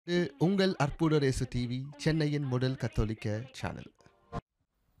இது உங்கள் அற்புத ரேசு டிவி சென்னையின் முதல் கத்தோலிக்க சேனல்.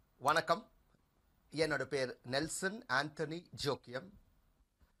 வணக்கம். என்னோட பேர் நெல்சன் ஆண்டனி ஜோக்கியம்,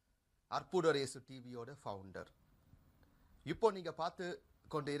 அற்புத ரேசு டிவியோட ஃபவுண்டர். இப்போ நீங்கள் பார்த்து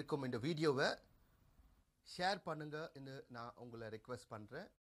கொண்டு இருக்கும் இந்த வீடியோவை ஷேர் பண்ணுங்கன்னு நான் உங்களை ரெக்வெஸ்ட் பண்ணுறேன்.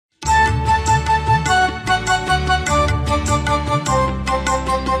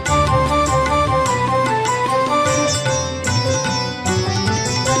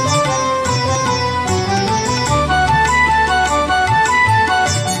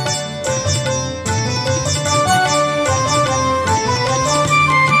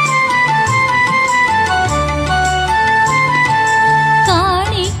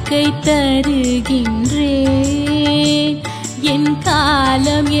 காணிக்கை தருகின்றேன், என்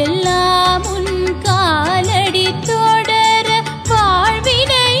காலம் எல்லாம் உன் காலடி தொடர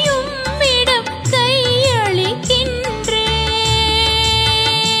வாழ்வினையும் இடம் கையளிக்கின்றேன்.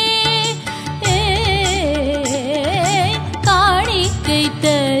 காணிக்கை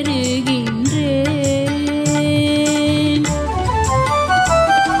தருகின்றேன்.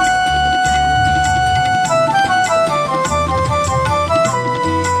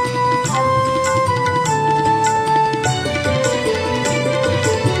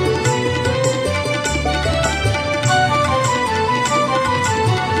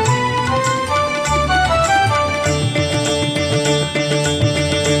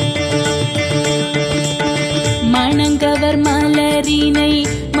 மணங்கவர் மலரினை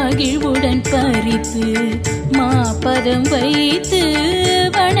மகிழ்வுடன் பறித்து மாபதம் வைத்து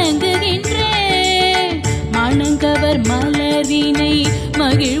வணங்குகின்றேன். மணங்கவர் மலரினை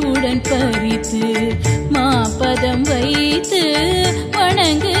மகிழ்வுடன் பறித்து மாபதம் வைத்து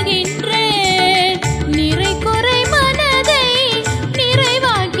வணங்குகின்றேன். நிறை குறை மனதை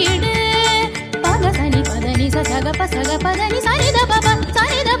நிறைவாக்கிடு. பகசனி பதனி சகப சக பதனி சனித பப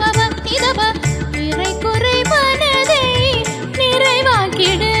சனித பப இதப. நிறை குறை மனதை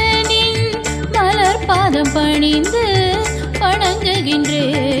நிறைவாக்கிடு. நின் மலர் பாதம் பணிந்து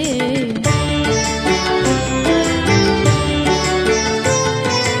வணங்குகின்றேன்.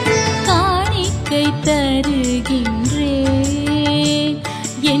 காணிக்கை தருகின்றேன்,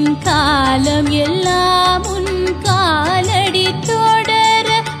 என் காலம் எல்லாம் உன் காலடி தொடர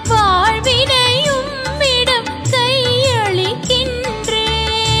வாழ்வினையும் இடம் கையளிக்கின்றேன்.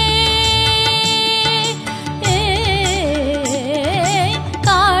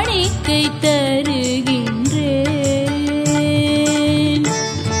 காணிக்கை தருகின்றேன்.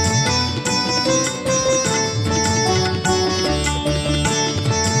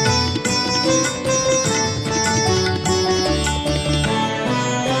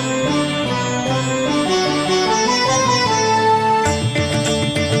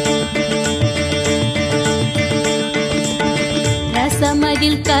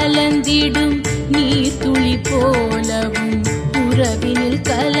 ரசமதில் கலந்திடும் நீர் துளி போலவும் உறவினில்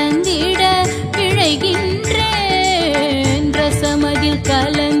கலந்திட விழைகின்றேன். ரசமதில்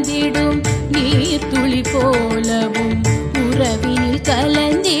கலந்திடும் நீர் துளி போலவும் உறவினில்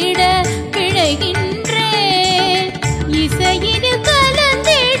கலந்திட விழைகின்றேன். இசையினில்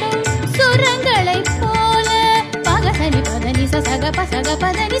கலந்திடும் சுரங்களைப் போல பகசனி பதனி சக பசக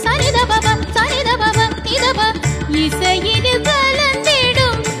பதனி சனித பப சனித பப இதப. இசையினில்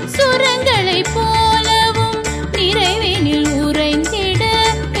கலந்திடும் சுரங்களைப் போலவும் நிறைவினில் உறைந்திட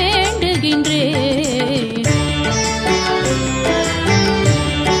வேண்டுகின்றேன்.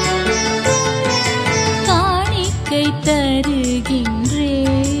 காணிக்கை தருகின்றேன்,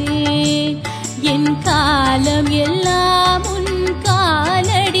 என் காலம் எல்லாம் உன்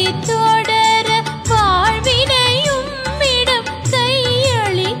காலடி தொடர வாழ்வினையும் இடம்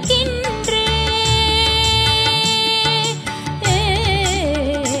கையளிக்கின்றேன்.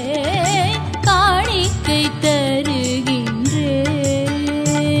 காணிக்கை தருகின்றேன்.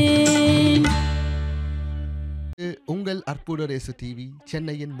 இது உங்கள் அற்புத ரேசு டிவி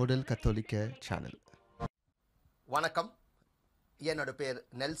சென்னையின் முதல் கத்தோலிக்க சேனல். வணக்கம். என்னோட பேர்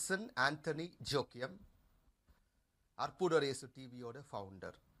நெல்சன் ஆண்டனி ஜோக்கியம், அற்புத ரேசு டிவியோட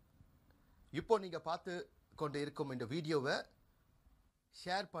ஃபவுண்டர். இப்போ நீங்கள் பார்த்து கொண்டு இருக்கும் இந்த வீடியோவை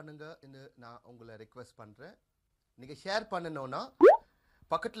ஷேர் பண்ணுங்கன்னு நான் உங்களை ரெக்வெஸ்ட் பண்ணுறேன். நீங்கள் ஷேர் பண்ணணுன்னா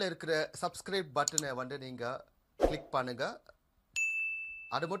பக்கத்தில் இருக்கிற சப்ஸ்கிரைப் பட்டனை நீங்கள் கிளிக் பண்ணுங்கள்.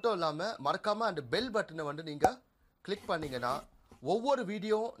 அது மட்டும் இல்லாமல் மறக்காமல் அந்த பெல் பட்டனை நீங்கள் கிளிக் பண்ணிங்கன்னா ஒவ்வொரு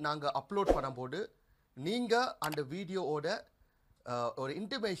வீடியோ நாங்கள் அப்லோட் பண்ணும்போது நீங்கள் அந்த வீடியோவோட ஒரு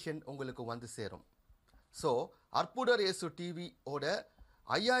இன்டிமேஷன் உங்களுக்கு வந்து சேரும். ஸோ அற்புத ரேசு டிவியோட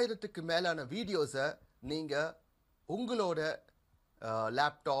 5000க்கு மேலான வீடியோஸை நீங்கள் உங்களோட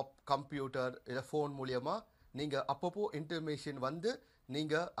லேப்டாப், கம்ப்யூட்டர் இல்லை ஃபோன் மூலியமாக நீங்கள் அப்பப்போ இன்ஃபர்மேஷன் வந்து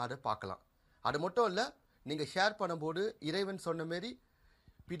நீங்கள் அதை பார்க்கலாம். அது மட்டும் இல்லை, நீங்கள் ஷேர் பண்ணும்போது இறைவன் சொன்ன மாரி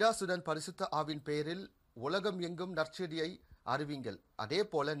பிதாசுடன் பரிசுத்த ஆவின் பெயரில் உலகம் எங்கும் நற்செடியை அறிவிங்கள். அதே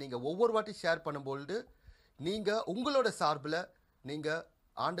போல் நீங்கள் ஒவ்வொரு வாட்டி ஷேர் பண்ணும்பொழுது நீங்கள் உங்களோட சார்பில் நீங்கள்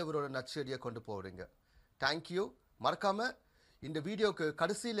ஆண்டவரோட நற்செடியை கொண்டு போகிறீங்க. தேங்க்யூ. மறக்காமல் இந்த வீடியோக்கு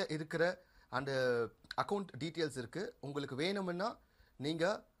கடைசியில் இருக்கிற அந்த அக்கௌண்ட் டீட்டெயில்ஸ் இருக்குது. உங்களுக்கு வேணும்னா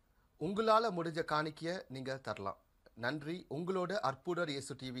நீங்கள் உங்களால் முடிஞ்ச காணிக்கையை நீங்கள் தரலாம். நன்றி. உங்களோட அற்புதர்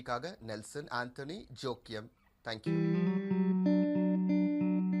இயேசு டிவிக்காக நெல்சன் ஆண்டனி ஜோக்கியம். தேங்க்யூ.